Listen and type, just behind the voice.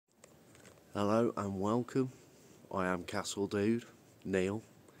Hello and welcome. I am Castle Dude, Neil.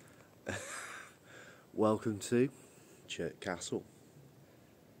 Welcome to Chirk Castle.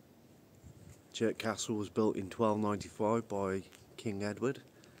 Chirk Castle was built in 1295 by King Edward.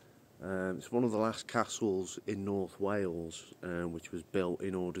 It's one of the last castles in North Wales which was built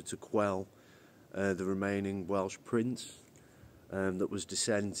in order to quell the remaining Welsh prince that was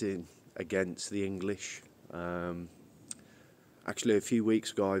dissenting against the English. Actually, a few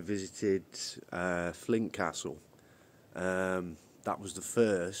weeks ago I visited Chirk Castle. That was the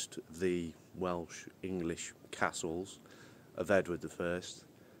first of the Welsh-English castles of Edward I.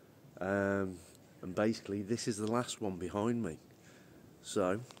 And basically this is the last one behind me.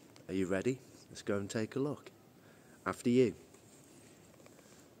 So, are you ready? Let's go and take a look. After you.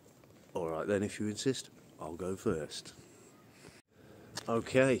 Alright then, if you insist, I'll go first.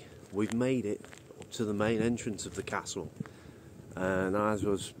 Okay, we've made it up to the main entrance of the castle. And as I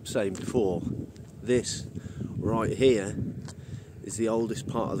was saying before, this right here is the oldest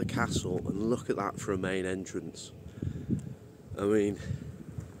part of the castle, and look at that for a main entrance. I mean,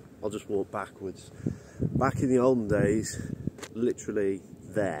 I'll just walk backwards. Back in the olden days, literally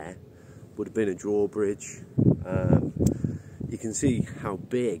there would have been a drawbridge. You can see how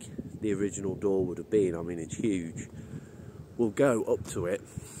big the original door would have been. I mean, it's huge. We'll go up to it,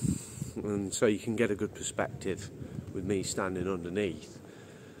 and so you can get a good perspective with me standing underneath.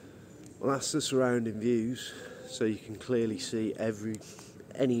 Well, that's the surrounding views, so you can clearly see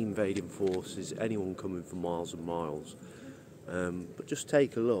any invading forces, anyone coming for miles and miles. But just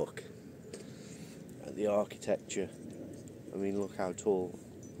take a look at the architecture. I mean, look how tall,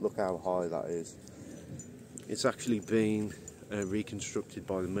 look how high that is. It's actually been reconstructed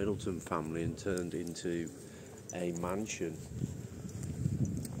by the Middleton family and turned into a mansion.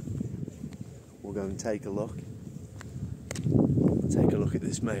 We'll go and take a look. Take a look at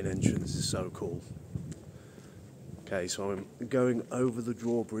this main entrance, it's so cool. Okay, so I'm going over the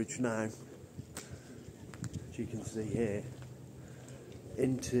drawbridge now, as you can see here,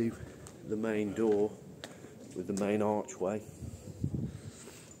 into the main door with the main archway.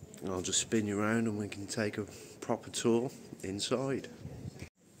 And I'll just spin you around and we can take a proper tour inside.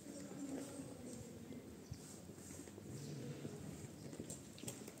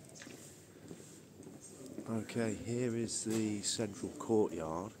 Okay, here is the central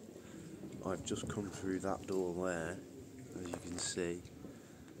courtyard. I've just come through that door there, as you can see.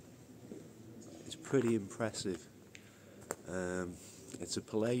 It's pretty impressive. It's a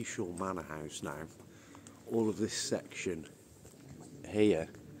palatial manor house now. All of this section here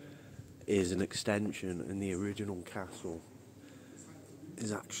is an extension, and the original castle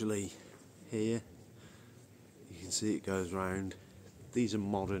is actually here. You can see it goes round. These are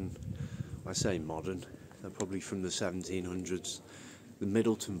modern, I say modern, they're probably from the 1700s. The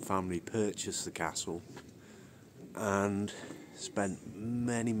Middleton family purchased the castle and spent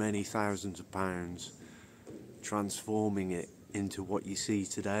many thousands of pounds transforming it into what you see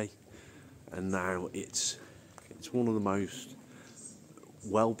today, and now it's one of the most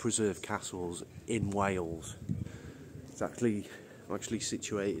well-preserved castles in Wales. It's actually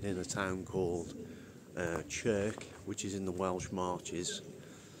situated in a town called Chirk, which is in the Welsh Marches.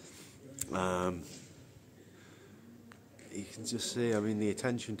 You can just see, I mean, the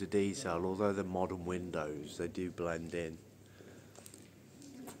attention to detail, although they're modern windows, they do blend in.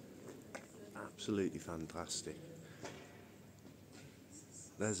 Absolutely fantastic.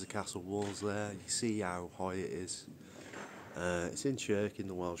 There's the castle walls there, you see how high it is. It's in Chirk in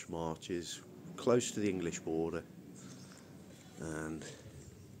the Welsh Marches, close to the English border. And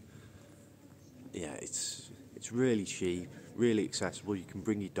yeah, it's really cheap, really accessible. You can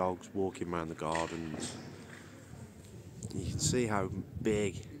bring your dogs walking around the gardens. You can see how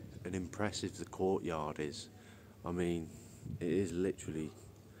big and impressive the courtyard is. I mean, it is literally...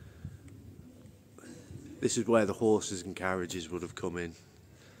 This is where the horses and carriages would have come in.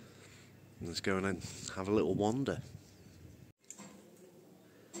 Let's go and have a little wander.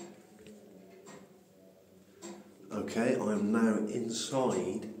 Okay, I am now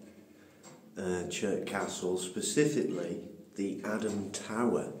inside Chirk Castle, specifically the Adam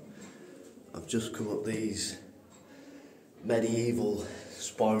Tower. I've just come up these medieval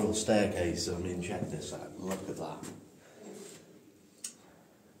spiral staircases. I mean, check this out, look at that.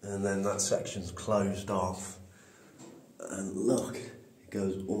 And then that section's closed off, and look, it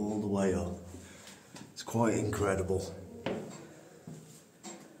goes all the way up. It's quite incredible.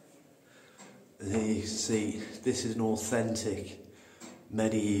 And here you can see, this is an authentic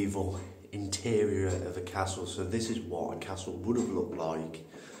medieval interior of a castle. So this is what a castle would have looked like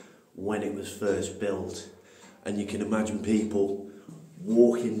when it was first built. And you can imagine people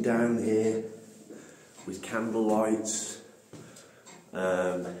walking down here with candle lights,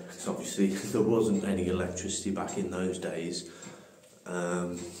 because obviously there wasn't any electricity back in those days,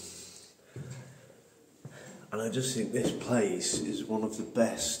 and I just think this place is one of the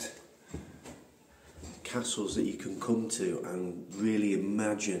best castles that you can come to and really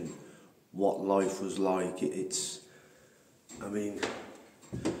imagine what life was like. I mean,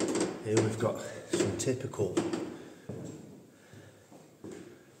 here we've got some typical,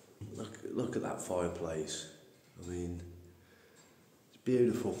 look at that fireplace. I mean, it's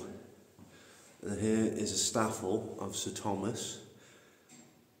beautiful. And here is a staffel of Sir Thomas.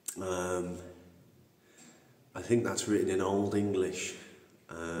 I think that's written in Old English,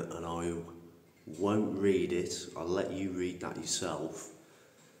 and I won't read it. I'll let you read that yourself.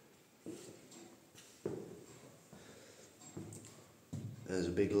 There's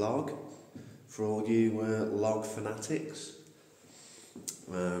a big log for all you log fanatics.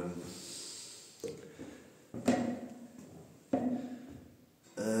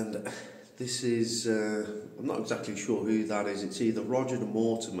 And this is, I'm not exactly sure who that is. It's either Roger and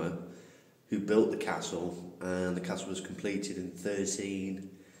Mortimer who built the castle, and the castle was completed in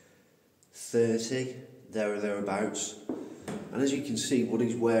 1330, there or thereabouts. And as you can see, what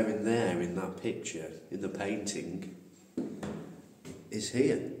he's wearing there in that picture, in the painting, is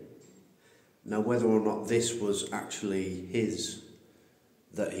here. Now, whether or not this was actually his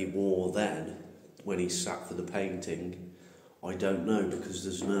that he wore then, when he sat for the painting, I don't know, because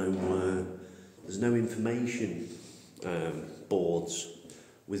there's no information boards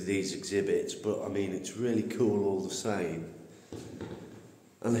with these exhibits. But I mean, it's really cool all the same.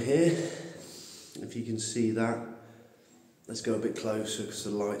 And here, if you can see that, let's go a bit closer because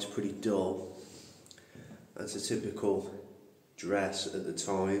the light's pretty dull. That's a typical dress at the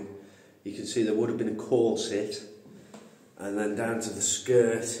time. You can see there would have been a corset, and then down to the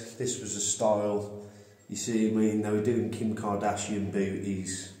skirt. This was a style. You see, I mean, they were doing Kim Kardashian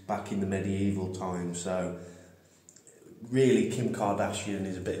booties back in the medieval times, so really Kim Kardashian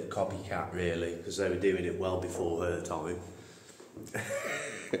is a bit of a copycat, really, because they were doing it well before her time.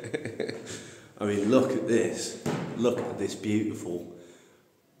 I mean, look at this. Look at this beautiful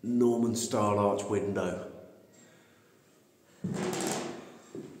Norman style arch window.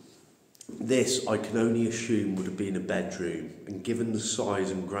 This, I can only assume, would have been a bedroom, and given the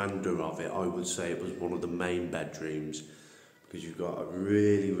size and grandeur of it, I would say it was one of the main bedrooms, because you've got a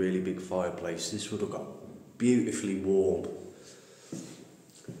really, really big fireplace. This would have got beautifully warm.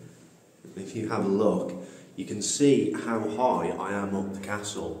 If you have a look, you can see how high I am up the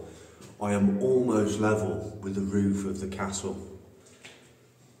castle. I am almost level with the roof of the castle.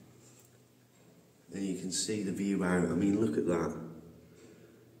 And you can see the view out. I mean, look at that.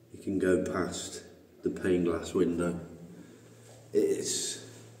 You can go past the pane glass window.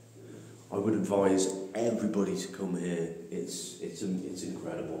 I would advise everybody to come here. It's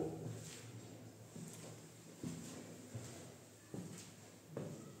incredible.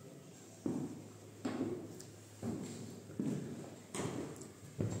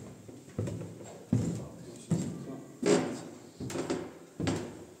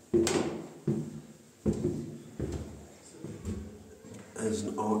 There's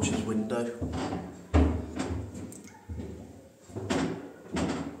an archer's window.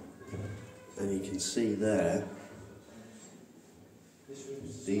 And you can see there,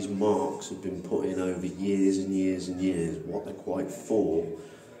 these marks have been put in over years and years and years. What they're quite for,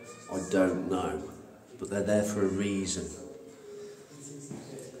 I don't know. But they're there for a reason.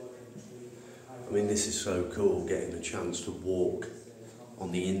 I mean, this is so cool, getting a chance to walk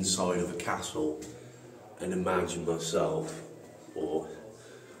on the inside of a castle and imagine myself, or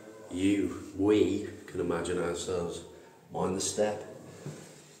we can imagine ourselves on the step.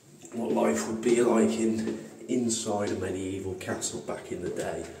 What life would be like inside a medieval castle back in the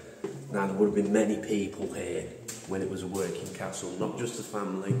day. Now, there would have been many people here when it was a working castle, not just the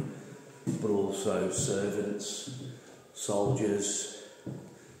family, but also servants, soldiers,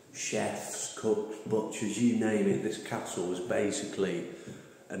 chefs, cooks, butchers, you name it. This castle was basically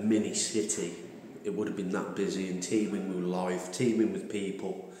a mini city. It would have been that busy and teeming with life, teeming with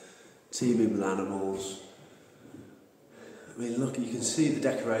people, teeming with animals. I mean, look, you can see the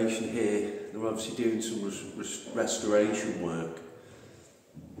decoration here. They're obviously doing some restoration work.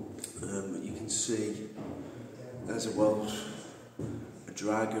 You can see there's a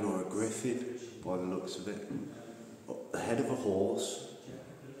dragon or a griffin by the looks of it. The head of a horse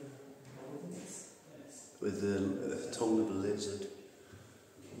with the tongue of a lizard.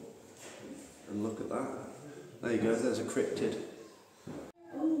 And look at that. There you go, there's a cryptid.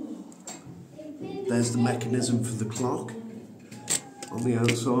 There's the mechanism for the clock. On the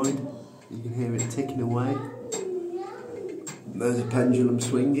outside, you can hear it ticking away. There's a pendulum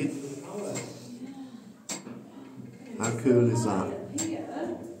swinging. How cool is that?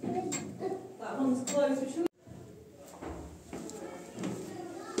 That one's closed.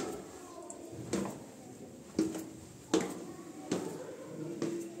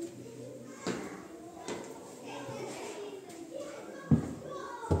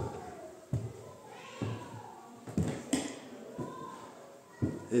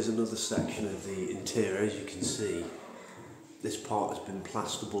 Here's another section of the interior. As you can see, this part has been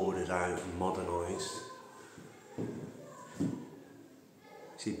plasterboarded out and modernised.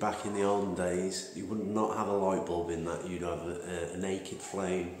 See, back in the olden days, you would not have a light bulb in that, you'd have a naked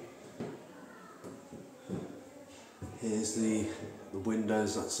flame. Here's the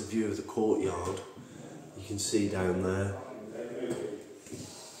windows, that's the view of the courtyard. You can see down there.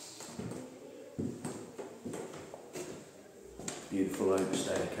 Beautiful oak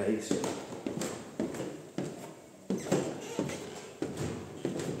staircase.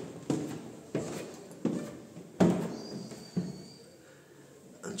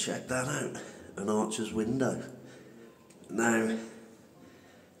 And check that out, an archer's window. Now,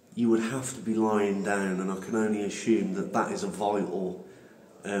 you would have to be lying down, and I can only assume that that is a vital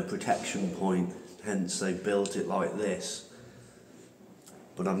protection point, hence they built it like this.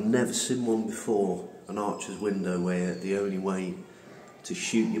 But I've never seen one before, an archer's window, where the only way to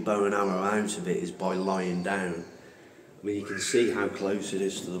shoot your bow and arrow out of it is by lying down. I mean, you can see how close it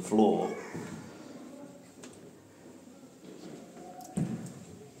is to the floor.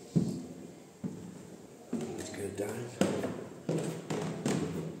 Let's go down.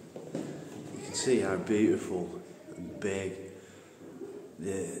 You can see how beautiful and big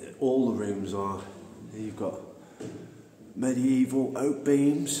all the rooms are. You've got medieval oak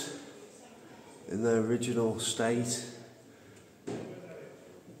beams in their original state.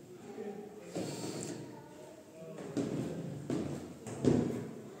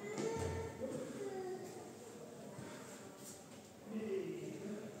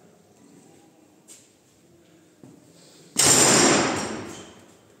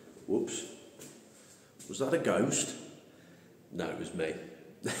 Whoops. Was that a ghost? No, it was me.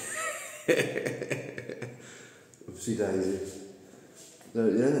 Oopsie daisy. So,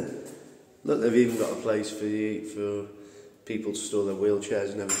 yeah. Look, they've even got a place for people to store their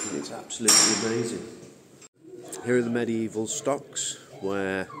wheelchairs and everything. It's absolutely amazing. Here are the medieval stocks,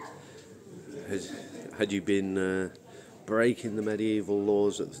 where had you been breaking the medieval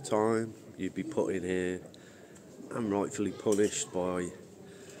laws at the time, you'd be put in here and rightfully punished by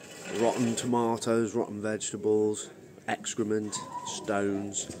rotten tomatoes, rotten vegetables, excrement,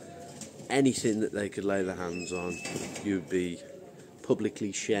 stones, anything that they could lay their hands on. You'd be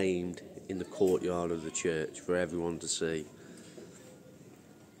publicly shamed in the courtyard of the church for everyone to see.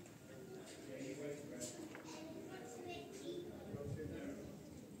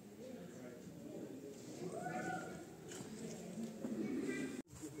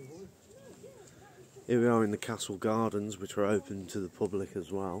 Here we are in the castle gardens, which are open to the public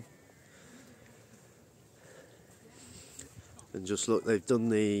as well. And just look, they've done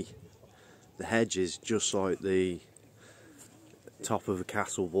the hedges just like the top of a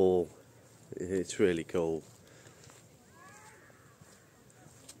castle wall. It's really cool.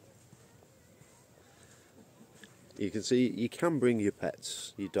 You can see you can bring your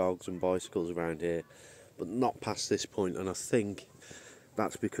pets, your dogs and bicycles around here, but not past this point, and I think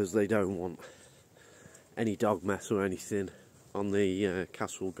that's because they don't want any dog mess or anything on the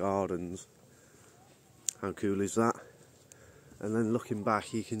castle gardens. How cool is that? And then looking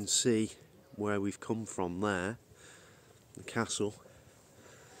back, you can see where we've come from there, the castle.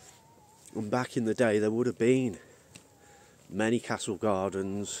 And back in the day, there would have been many castle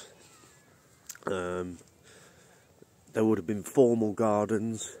gardens. There would have been formal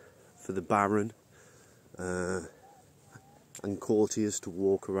gardens for the baron and courtiers to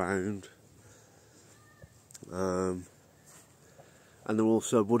walk around. And there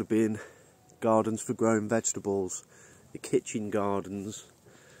also would have been gardens for growing vegetables, the kitchen gardens.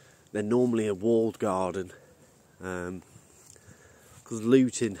 They're normally a walled garden, because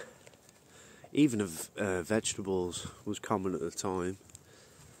looting, even of vegetables, was common at the time.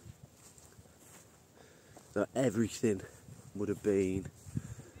 So everything would have been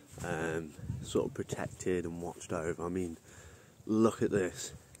sort of protected and watched over. I mean, look at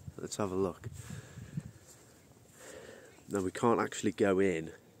this. Let's have a look. Now, we can't actually go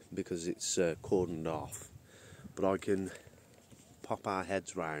in because it's cordoned off, but I can pop our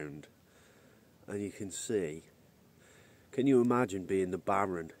heads round and you can see. Can you imagine being the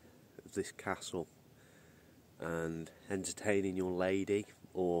baron of this castle and entertaining your lady,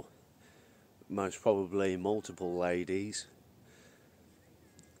 or most probably multiple ladies,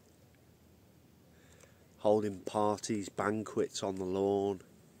 holding parties, banquets on the lawn,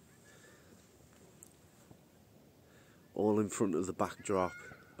 all in front of the backdrop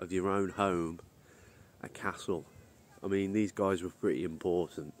of your own home, a castle. I mean, these guys were pretty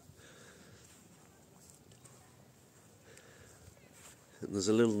important. And there's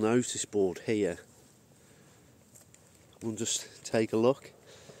a little notice board here. We'll just take a look.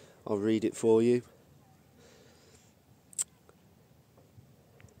 I'll read it for you.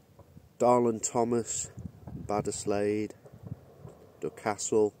 Darlan Thomas, Baddeslade, the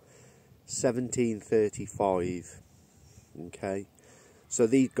Castle, 1735. Okay, so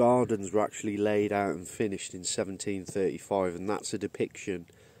these gardens were actually laid out and finished in 1735, and that's a depiction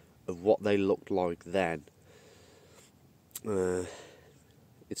of what they looked like then.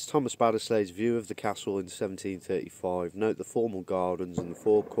 It's Thomas Baddeslade's view of the castle in 1735. Note the formal gardens and the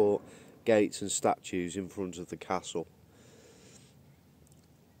forecourt, gates and statues in front of the castle.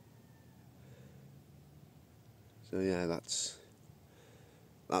 So yeah, that's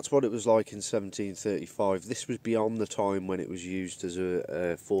what it was like in 1735. This was beyond the time when it was used as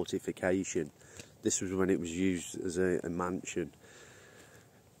a fortification. This was when it was used as a mansion.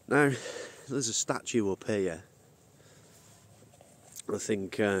 Now, there's a statue up here. I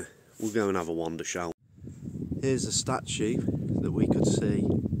think we'll go and have a wander, shall we? Here's a statue that we could see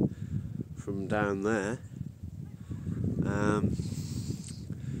from down there.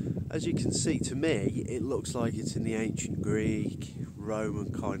 As you can see, to me, it looks like it's in the ancient Greek,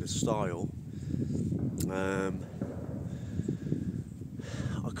 Roman kind of style. I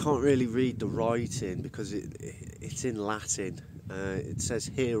can't really read the writing because it's in Latin. It says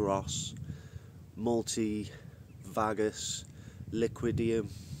Hieros, Multivagus, Liquidium,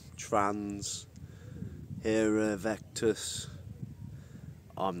 Trans, Hera Vectus.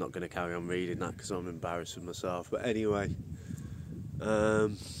 I'm not going to carry on reading that because I'm embarrassing myself. But anyway,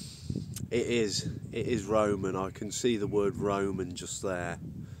 it is Roman. I can see the word Roman just there.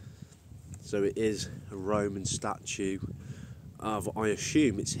 So it is a Roman statue of, I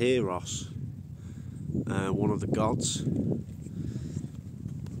assume it's Hieros, one of the gods.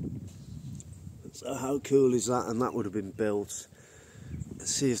 So how cool is that? And that would have been built.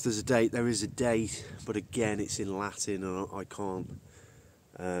 Let's see if there's a date. There is a date, but again it's in Latin and I can't.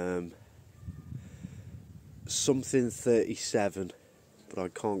 Something 37, but I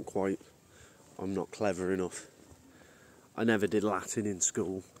can't quite. I'm not clever enough. I never did Latin in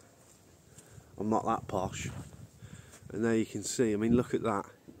school. I'm not that posh. And there you can see, I mean, look at that.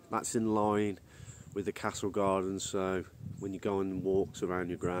 That's in line with the castle gardens, so when you go on walks around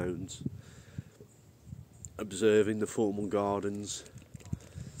your grounds, observing the formal gardens,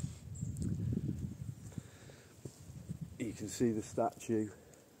 you can see the statue.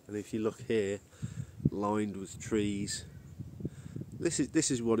 And if you look here, lined with trees, this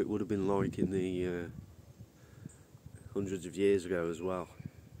is what it would have been like in the hundreds of years ago as well,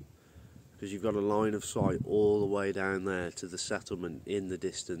 because you've got a line of sight all the way down there to the settlement in the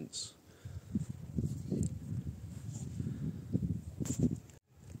distance.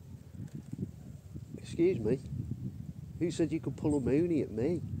 Excuse me, who said you could pull a moonie at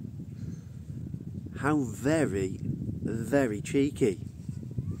me? How very, very cheeky.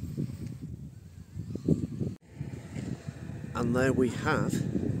 And there we have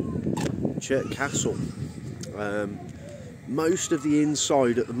Chirk Castle. Most of the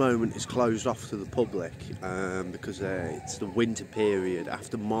inside at the moment is closed off to the public because it's the winter period.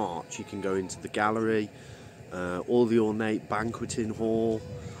 After March you can go into the gallery, all the ornate banqueting hall,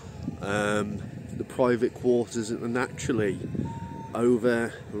 the private quarters, and actually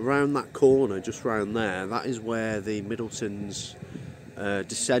over around that corner, just round there, that is where the Middletons'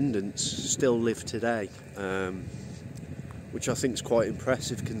 descendants still live today. Which I think is quite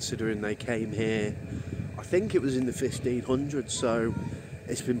impressive considering they came here, I think it was in the 1500s, so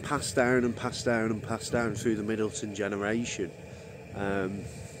it's been passed down and passed down and passed down through the Middleton generation, and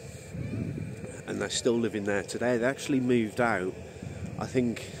they're still living there today. They actually moved out, I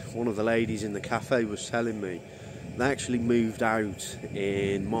think one of the ladies in the cafe was telling me, they actually moved out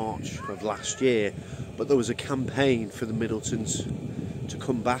in March of last year, but there was a campaign for the Middletons to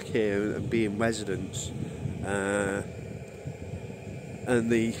come back here and be in residence.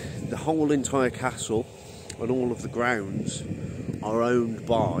 And the whole entire castle and all of the grounds are owned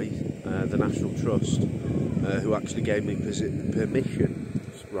by the National Trust, who actually gave me permission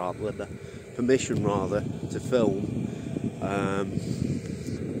to film.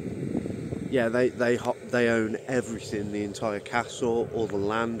 Yeah, they own everything, the entire castle, all the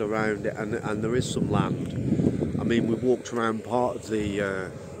land around it, and there is some land mean, we walked around part of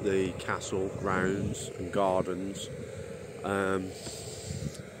the castle grounds and gardens. I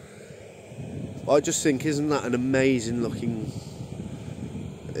just think, isn't that an amazing looking...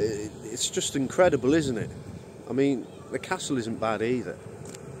 It's just incredible, isn't it? I mean, the castle isn't bad either.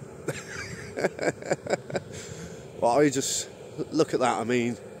 Well, I just look at that, I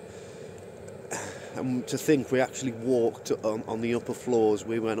mean, and to think we actually walked on the upper floors.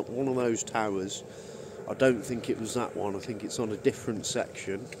 We went up one of those towers. I don't think it was that one, I think it's on a different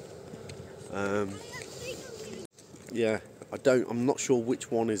section. Yeah, I'm not sure which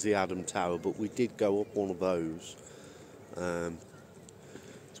one is the Adam Tower, but we did go up one of those.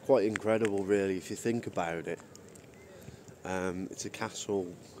 It's quite incredible, really, if you think about it. It's a castle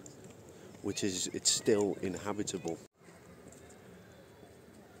which it's still inhabitable.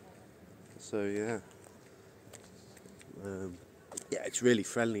 So yeah, yeah, it's really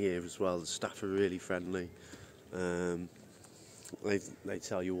friendly here as well. The staff are really friendly. They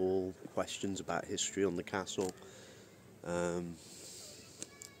tell you all questions about history on the castle.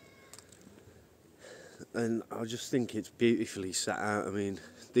 And I just think it's beautifully set out. I mean,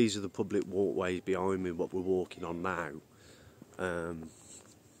 these are the public walkways behind me, what we're walking on now. And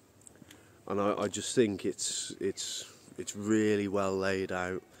I just think it's really well laid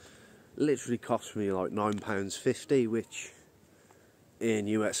out. Literally cost me like £9.50, which in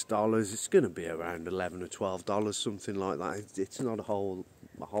US dollars it's going to be around $11 or $12, something like that. It's not a whole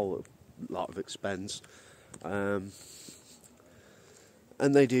lot of expense. And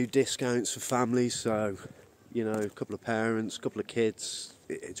they do discounts for families, so you know, a couple of parents, a couple of kids,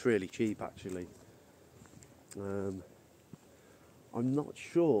 it's really cheap actually. I'm not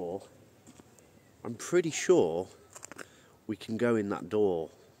sure, I'm pretty sure we can go in that door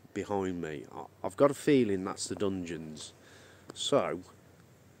behind me. I've got a feeling that's the dungeons, so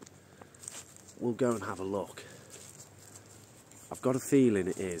we'll go and have a look. I've got a feeling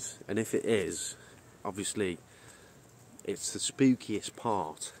it is, and if it is, obviously it's the spookiest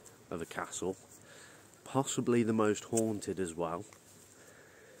part of the castle, possibly the most haunted as well.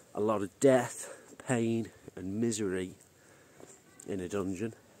 A lot of death, pain and misery in a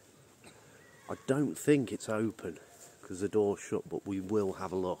dungeon. I don't think it's open because the door's shut, but we will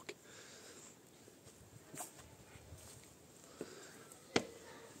have a look.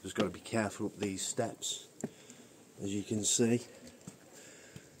 Just got to be careful up these steps, as you can see.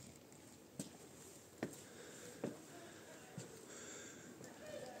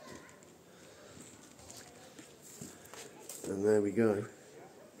 And there we go.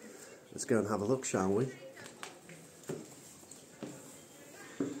 Let's go and have a look, shall we?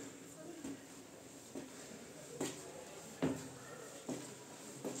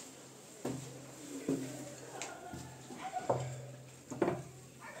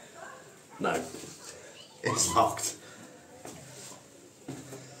 No, it's locked.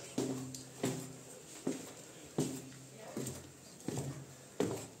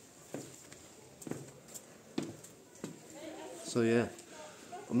 So yeah,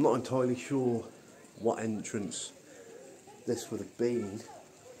 I'm not entirely sure what entrance this would have been,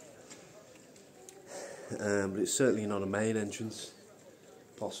 but it's certainly not a main entrance.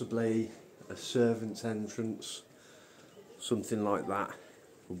 Possibly a servant's entrance, something like that.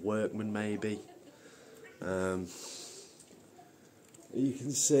 A workman maybe. You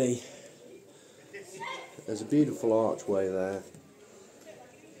can see there's a beautiful archway there,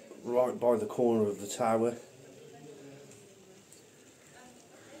 right by the corner of the tower.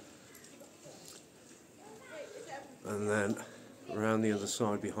 And then around the other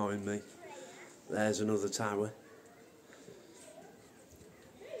side behind me, there's another tower.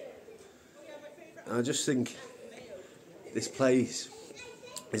 I just think this place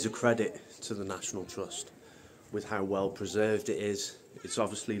is a credit to the National Trust with how well preserved it is. It's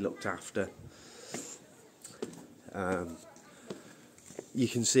obviously looked after. You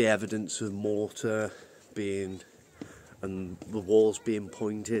can see evidence of mortar being, and the walls being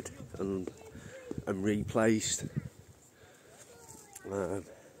pointed and replaced.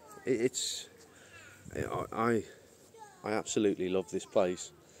 I absolutely love this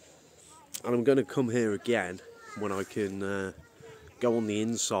place, and I'm going to come here again when I can go on the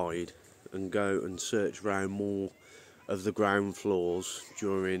inside and go and search around more of the ground floors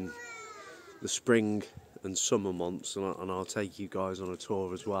during the spring and summer months, and I'll take you guys on a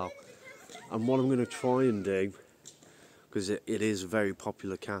tour as well. And what I'm going to try and do, because it is a very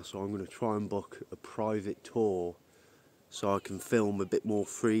popular castle, I'm going to try and book a private tour so I can film a bit more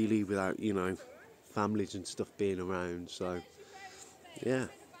freely without, you know, families and stuff being around. So yeah,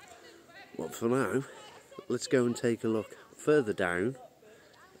 but for now, let's go and take a look further down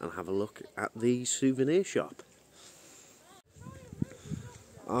and have a look at the souvenir shop.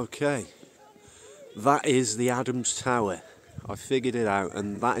 Okay, that is the Adams Tower. I figured it out,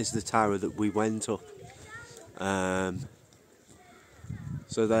 and that is the tower that we went up.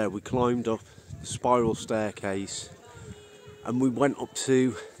 So there, we climbed up the spiral staircase, and we went up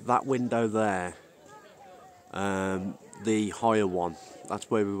to that window there, the higher one. That's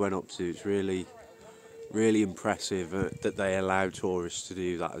where we went up to. It's really impressive that they allow tourists to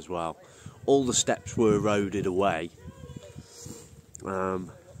do that as well. All the steps were eroded away.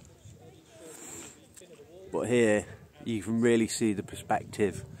 But here you can really see the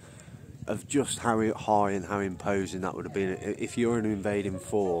perspective of just how high and how imposing that would have been if you're an invading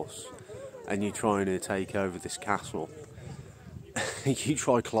force and you're trying to take over this castle. You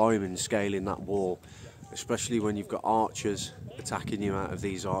try climbing, scaling that wall, especially when you've got archers attacking you out of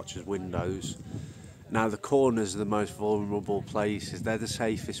these archers' windows. Now the corners are the most vulnerable places. They're the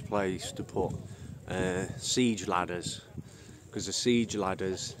safest place to put siege ladders, because the siege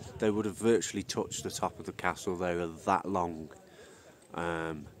ladders, they would have virtually touched the top of the castle. They were that long.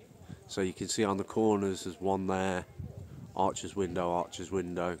 So you can see on the corners there's one there, archer's window,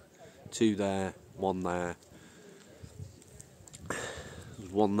 two there, one there,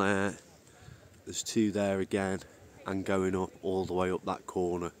 there's one there, there's two there again, and going up all the way up that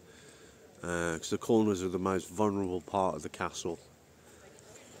corner, because the corners are the most vulnerable part of the castle.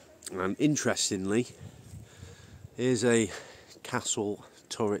 And interestingly, here's a castle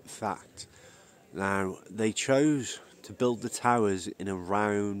turret fact. Now, they chose to build the towers in a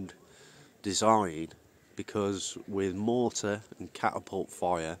round design because with mortar and catapult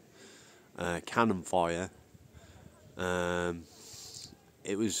fire, cannon fire,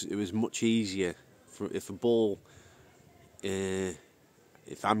 it was much easier for if a ball,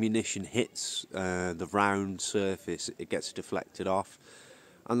 if ammunition hits the round surface, it gets deflected off.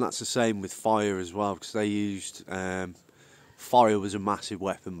 And that's the same with fire as well, because they used fire was a massive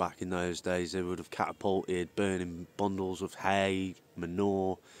weapon back in those days. They would have catapulted burning bundles of hay,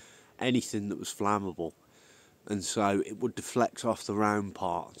 manure, anything that was flammable, and so it would deflect off the round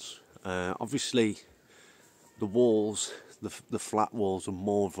parts. Obviously the walls, the flat walls, are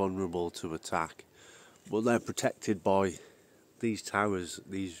more vulnerable to attack, but they're protected by these towers,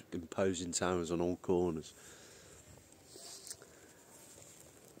 these imposing towers on all corners.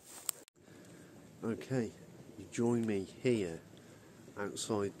 Okay, you join me here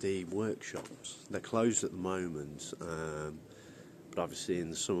outside the workshops. They're closed at the moment, but obviously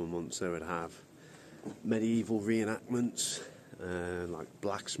in the summer months they would have medieval reenactments, like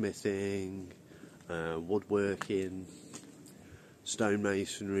blacksmithing, woodworking,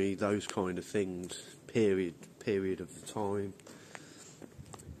 stonemasonry, those kind of things, period of the time.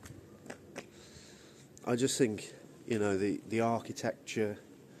 I just think, you know, the architecture,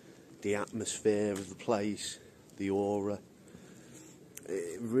 the atmosphere of the place, the aura,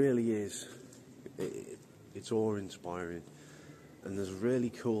 it really is, it's awe-inspiring. And there's a really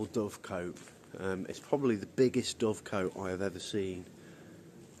cool dovecote. It's probably the biggest dovecote I have ever seen,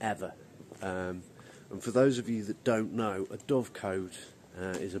 ever. And for those of you that don't know, a dovecote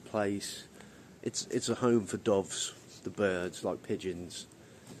is a place, it's a home for doves, the birds, like pigeons.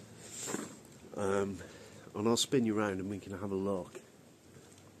 And I'll spin you around and we can have a look.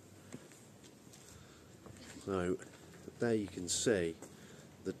 So, there you can see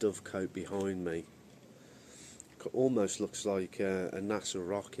the dovecote behind me. It almost looks like a NASA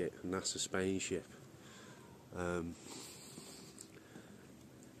rocket, a NASA spaceship.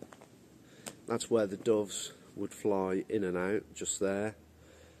 That's where the doves would fly in and out, just there.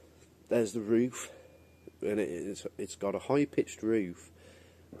 There's the roof, and it's got a high-pitched roof,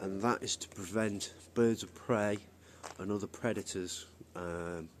 and that is to prevent birds of prey and other predators,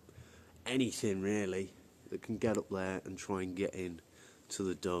 anything really, that can get up there and try and get in to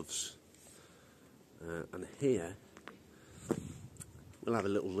the doves. And here, we'll have a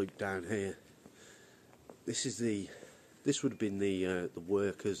little look down here. This would have been the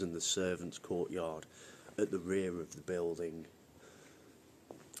workers and the servants' courtyard at the rear of the building.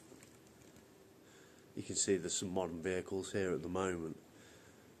 You can see there's some modern vehicles here at the moment,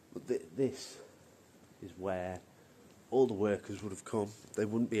 but this is where all the workers would have come. They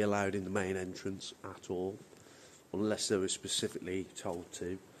wouldn't be allowed in the main entrance at all, unless they were specifically told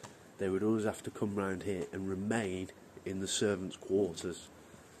to. They would always have to come round here and remain in the servants' quarters.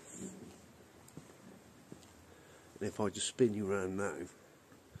 And if I just spin you around now,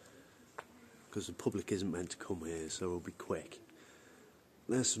 because the public isn't meant to come here, so we'll be quick.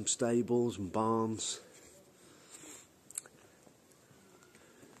 There's some stables and barns,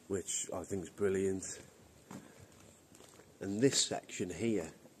 which I think is brilliant. And this section here,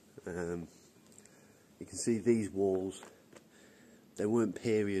 you can see these walls. they weren't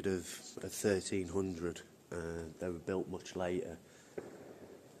period of 1300. They were built much later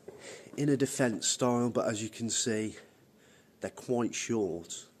in a defence style, but as you can see, they're quite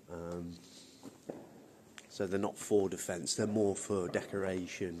short. So they're not for defence, they're more for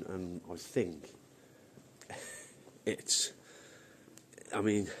decoration, and I think I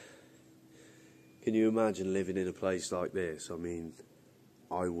mean, can you imagine living in a place like this? I mean,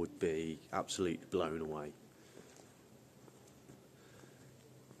 I would be absolutely blown away.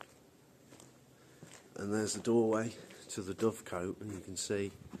 And there's the doorway to the dovecote, and you can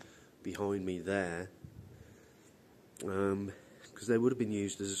see behind me there, because they would have been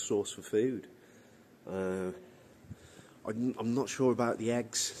used as a source for food. I'm not sure about the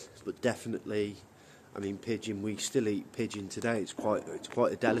eggs, but definitely, I mean, pigeon. We still eat pigeon today. It's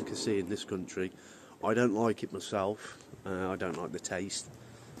quite a delicacy in this country. I don't like it myself. I don't like the taste.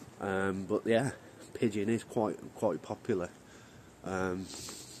 But yeah, pigeon is quite popular.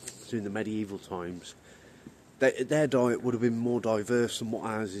 During the medieval times, their diet would have been more diverse than what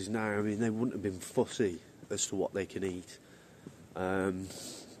ours is now. I mean, they wouldn't have been fussy as to what they can eat. I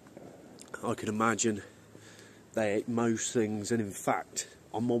could imagine they ate most things, and in fact,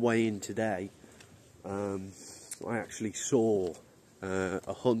 on my way in today, I actually saw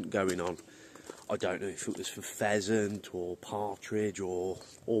a hunt going on. I don't know if it was for pheasant or partridge or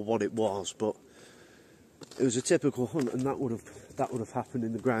what it was, but it was a typical hunt, and that would have happened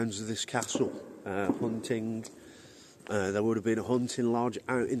in the grounds of this castle. Hunting. There would have been a hunting lodge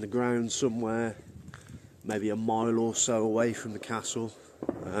out in the grounds somewhere, maybe a mile or so away from the castle.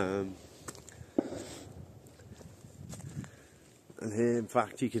 And here, in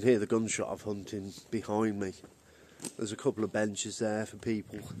fact, you can hear the gunshot of hunting behind me. There's a couple of benches there for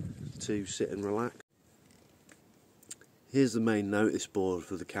people to sit and relax. Here's the main notice board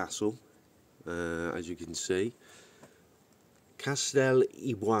for the castle, as you can see. Castell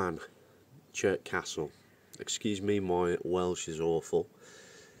Iwan, Chirk Castle. Excuse me, my Welsh is awful.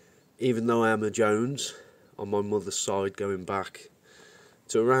 Even though I am a Jones, on my mother's side, going back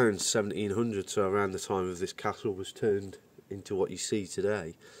to around 1700, so around the time of this castle was turned into what you see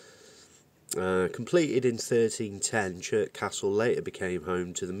today. Completed in 1310, Chirk Castle later became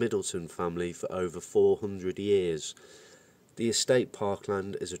home to the Middleton family for over 400 years. The estate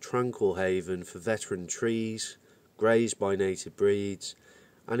parkland is a tranquil haven for veteran trees, grazed by native breeds,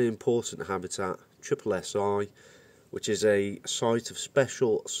 and an important habitat, SSI, which is a site of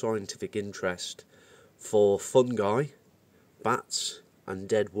special scientific interest for fungi, bats, and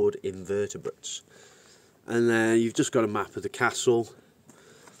deadwood invertebrates. And you've just got a map of the castle.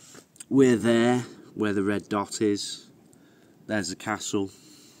 We're there, where the red dot is. There's the castle.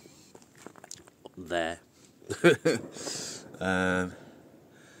 There.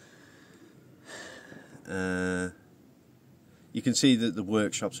 You can see that the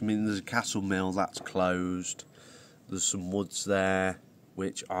workshops, I mean, there's a castle mill that's closed. There's some woods there,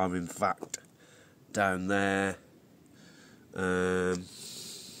 which are in fact down there.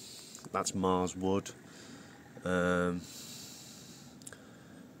 That's Mars Wood.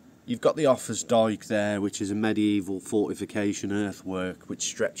 You've got the Offa's Dyke there, which is a medieval fortification earthwork which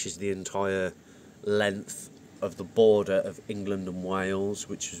stretches the entire length of the border of England and Wales,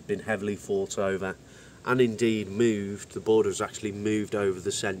 which has been heavily fought over and indeed moved. The border has actually moved over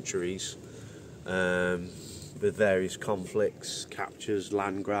the centuries, with various conflicts, captures,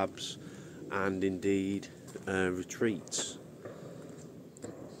 land grabs, and indeed retreats.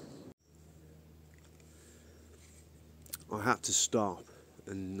 I had to stop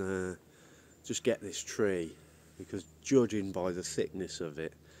and just get this tree, because judging by the thickness of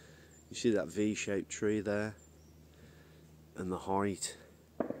it, you see that V-shaped tree there and the height,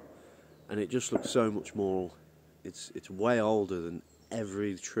 and it just looks so much more, it's way older than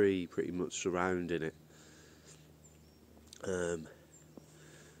every tree pretty much surrounding it.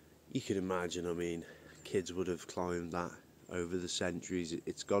 You can imagine, I mean, kids would have climbed that over the centuries.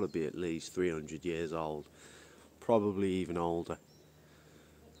 It's got to be at least 300 years old, probably even older.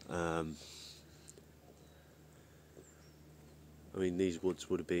 I mean, these woods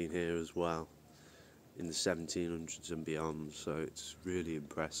would have been here as well in the 1700s and beyond, so it's really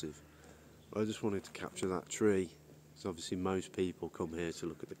impressive. I just wanted to capture that tree, because obviously most people come here to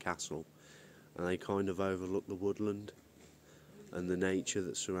look at the castle and they kind of overlook the woodland and the nature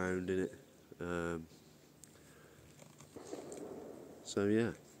that's surrounding it. So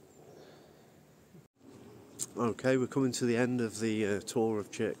yeah. Okay, we're coming to the end of the tour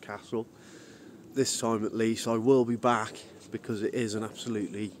of Chirk Castle. This time at least I will be back, because it is an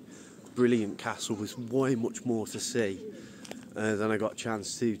absolutely brilliant castle with way much more to see than I got a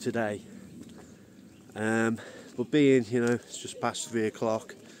chance to today. But being, you know, it's just past 3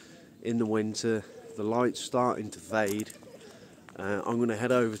 o'clock in the winter, the light's starting to fade. I'm going to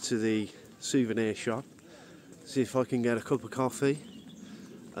head over to the souvenir shop, see if I can get a cup of coffee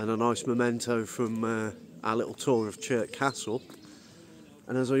and a nice memento from our little tour of Chirk Castle.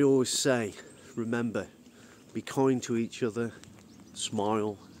 And as I always say, remember, be kind to each other,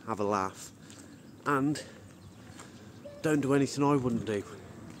 smile, have a laugh, and don't do anything I wouldn't do,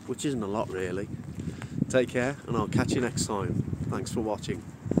 which isn't a lot really. Take care, and I'll catch you next time. Thanks for watching.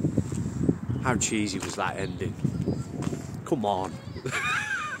 How cheesy was that ending? Come on.